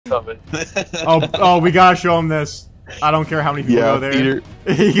coming. Oh, we gotta show him this. I don't care how many people go there. Peter.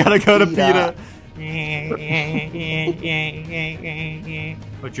 You gotta go to Peter.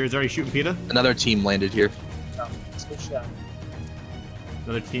 But Jared's already shooting Peter? Another team landed here. Oh, let's go shot.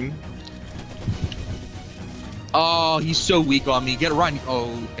 Another team? Oh, he's so weak on me. Get Ryan.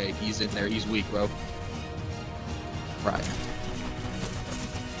 Oh, okay. He's in there. He's weak, bro. Right.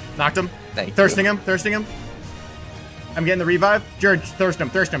 Knocked him. Thirsting him. Thirsting him. I'm getting the revive. Jared, thirst him.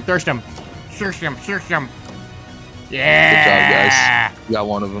 Thirst him. Thirst him. Thirst him. Thirst him. Yeah. Good job, guys. You got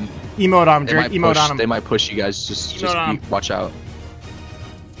one of them. Emote on him, Jared. Emote on him. They might push you guys. Just watch out.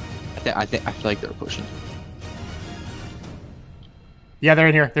 I feel like they're pushing. Yeah, they're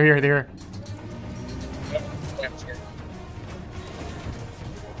in here. They're here. They're here.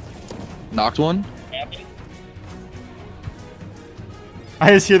 Knocked one. I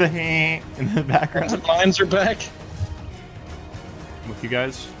just hear the in the background. The mines are back. I'm with you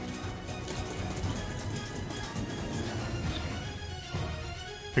guys.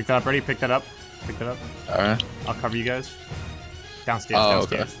 Pick that up, ready? Pick that up. Pick that up. Alright. I'll cover you guys. Downstairs,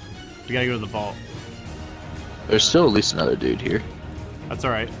 downstairs. Okay. We gotta go to the vault. There's still at least another dude here. That's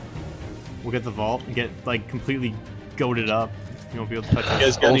alright. We'll get the vault and get, like, completely goated up. You won't be able to touch us. You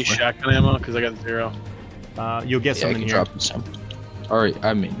guys got any shotgun ammo? Because I got 0. You'll get some in here. Drop some. Alright,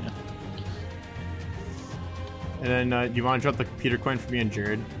 I mean, yeah. And then, do you want to drop the Peter coin for me and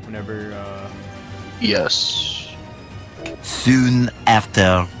Jared whenever, Yes. Soon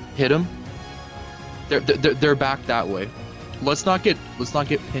after. Hit him. They're back that way. Let's not get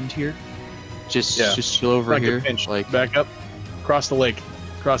pinned here. Just chill over here. Like back up. Cross the lake.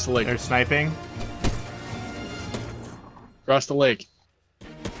 Cross the lake. They're sniping. Cross the lake.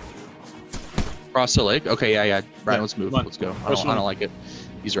 Cross the lake? Okay, yeah. Brian, let's move. Let's go. I don't like it.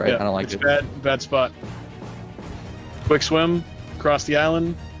 He's right. I don't like it. Bad spot. Quick swim. Cross the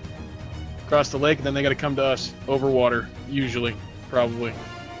island. Cross the lake, and then they gotta come to us. Over water. Usually. Probably.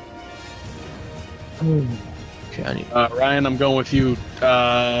 Okay, I need... Ryan, I'm going with you.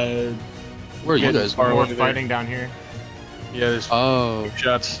 Where are you guys? We're fighting down here. Yeah, there's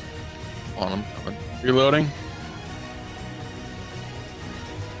shots. On them. Coming. Reloading.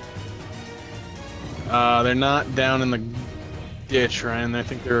 They're not down in the ditch, Ryan. I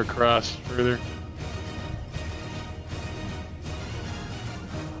think they're across further.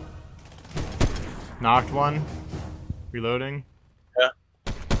 Knocked one. Reloading. Yeah.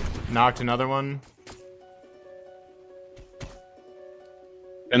 Knocked another one.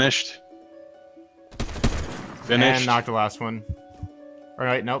 Finished. And knocked the last one.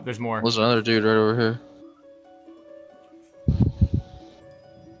 Alright, nope, there's more. There's another dude right over here.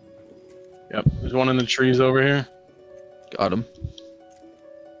 Yep, there's one in the trees over here. Got him.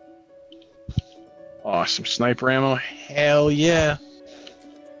 Oh, some sniper ammo. Hell yeah.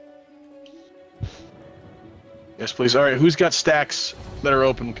 Yes, please. Alright, who's got stacks that are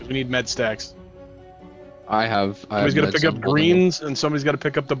open? Because we need med stacks. I have. Somebody's got to pick up greens, and somebody's got to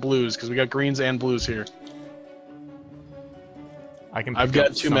pick up the blues, because we got greens and blues here. I've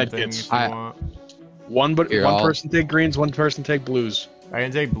got 2 med kits. One person take greens, one person take blues. I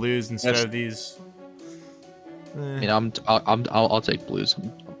can take blues instead of these. You know, I'll take blues.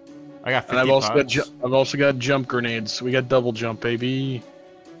 I got 50 and I've also got jump grenades. We got double jump, baby.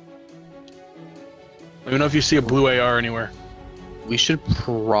 Let me know if you see a blue AR anywhere. We should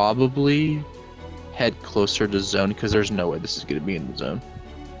probably head closer to zone, because there's no way this is going to be in the zone.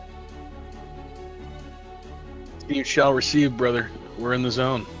 You shall receive, brother. We're in the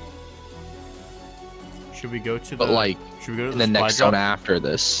zone. Should we go to the... But, like, should we go to the next zone after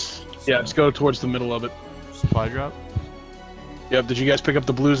this? Yeah, let's go towards the middle of it. Supply drop? Yep, did you guys pick up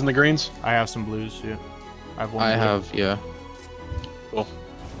the blues and the greens? I have some blues, yeah. I have, yeah. Cool.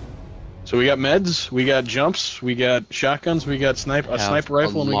 So we got meds, we got jumps, we got shotguns, we got a sniper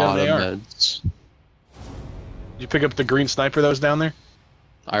rifle, and we got an AR. Meds. Did you pick up the green sniper that was down there?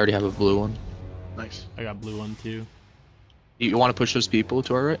 I already have a blue one. Nice. I got blue one too. You want to push those people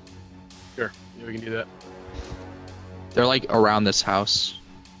to our right? Sure. Yeah, we can do that. They're like around this house.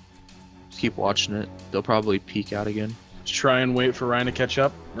 Just keep watching it. They'll probably peek out again. Just try and wait for Ryan to catch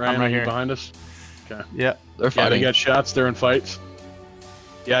up. Ryan, right here behind us. Okay. Yeah. They're fighting. Yeah, they got shots. They're in fights.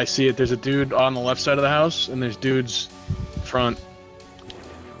 Yeah, I see it. There's a dude on the left side of the house, and there's dudes front.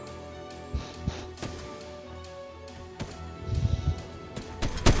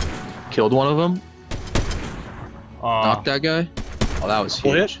 Killed one of them. Knocked that guy. Oh, that was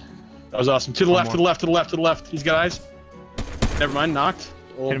huge. That was awesome. To the left, to the left, to the left, to the left. He's got eyes. Never mind, knocked.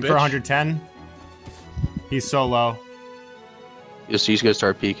 Hit him for 110. He's so low. He's gonna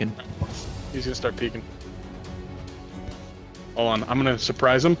start peeking. He's gonna start peeking. Hold on, I'm gonna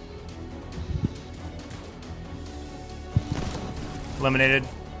surprise him. Eliminated.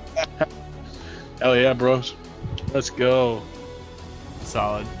 Hell yeah, bros. Let's go.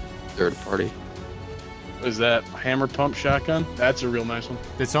 Solid. Third party. What is that? Hammer pump shotgun? That's a real nice one.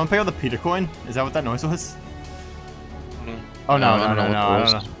 Did someone pick up the Peter coin? Is that what that noise was? Mm-hmm. Oh no, I no, don't no, know no, what I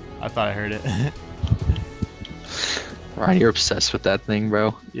it don't know. I thought I heard it. Ryan, you're obsessed with that thing,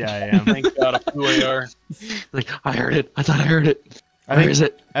 bro. Yeah, I am. Thank God, a blue AR. Like, I heard it. I thought I heard it. I Where think, is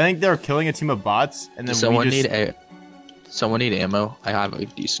it? I think they're killing a team of bots, and then Does someone we just... need someone need ammo? I have a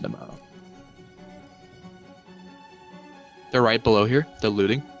decent amount. They're right below here. They're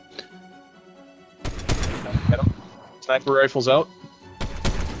looting. Get him. Sniper rifles out.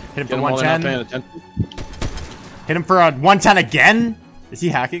 Hit him Get for him while they're not 110. paying attention. Hit him for 110 again? Is he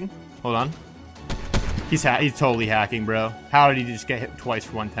hacking? Hold on. He's totally hacking, bro. How did he just get hit twice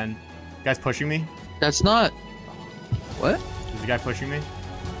for 110? Guy's pushing me? That's not... What? Is the guy pushing me?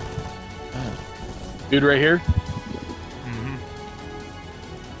 Dude right here. Mm-hmm.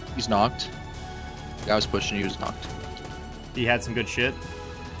 He's knocked. The guy was pushing, he was knocked. He had some good shit.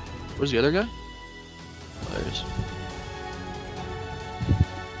 Where's the other guy? Oh, there he is.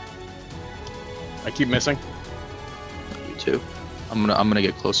 I keep missing. You too. I'm gonna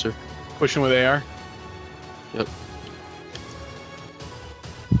get closer. Pushing with AR. Yep.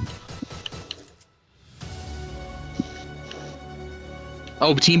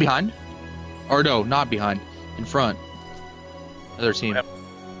 Oh, team behind? Or no, not behind. In front. Other team. Yep.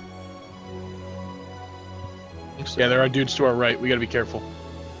 Think so. Yeah, there are dudes to our right. We gotta be careful.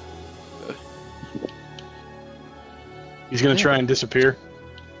 He's gonna try and disappear.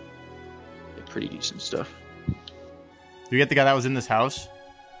 Yeah, pretty decent stuff. Do you get the guy that was in this house?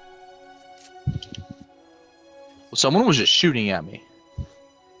 Well, someone was just shooting at me.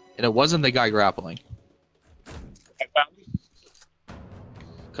 And it wasn't the guy grappling. I found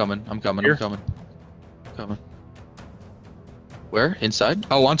him. I'm coming. Here? Coming. Where? Inside?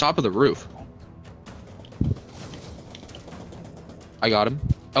 Oh, on top of the roof. I got him.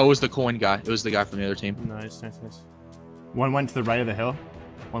 Oh, it was the coin guy. It was the guy from the other team. Nice. One went to the right of the hill.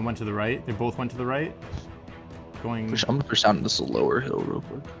 One went to the right. They both went to the right. Going... I'm gonna push down this lower hill real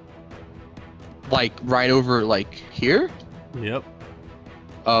quick. Like, right over, like, here? Yep.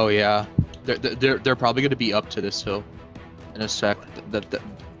 Oh, yeah. They're probably gonna be up to this hill in a sec.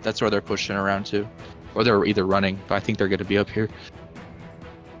 That's where they're pushing around to. Or they're either running, but I think they're gonna be up here.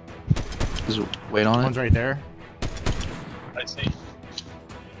 Just wait on One's it. right there. I see.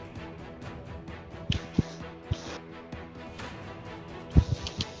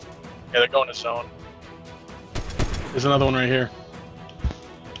 Yeah, they're going to zone. There's another one right here.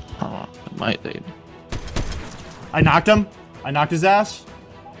 Oh, might they? I knocked him. I knocked his ass.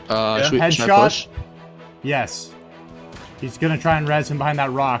 Should I Headshot. push? Yes. He's gonna try and res him behind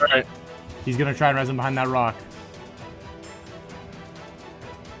that rock. Alright. He's gonna try and res him behind that rock.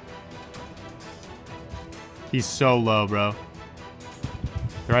 He's so low, bro.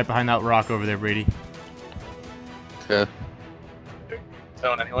 They're right behind that rock over there, Brady. Okay.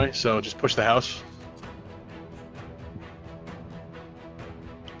 Zone anyway, so just push the house.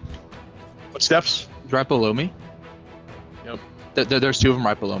 Footsteps. He's right below me. Yep. There's two of them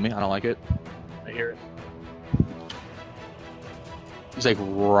right below me. I don't like it. I hear it. He's like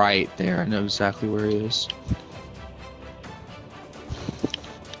right there. I know exactly where he is.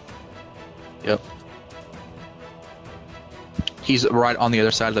 Yep. He's right on the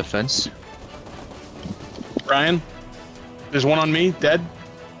other side of the fence. Ryan, there's one on me, dead.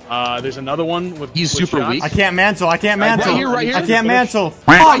 There's another one with. He's with super shots. weak. I can't mantle. I can't mantle. Right here. I can't mantle.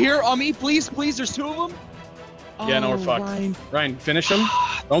 Right here on me, please. There's two of them. Yeah, no, we're fucked. Ryan, finish him.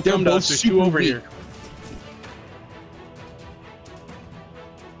 Don't They're come to both us. There's super two over weak. here.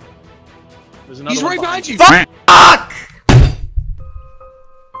 There's another He's one right behind you. Fuck!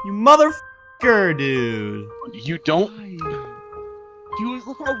 You motherfucker, dude. You don't. You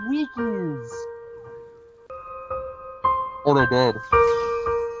look how weak he is. Oh no, dead.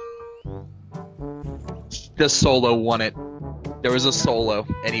 The solo won it. There was a solo,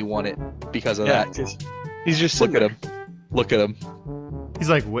 and he won it because of Yeah, that. he's just Look sitting at him. Look at him. He's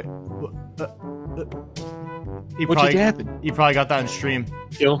like, wait. He What just happened? probably got that on stream, there.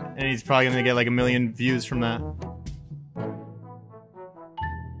 Kill. and he's probably gonna get like 1 million views from that.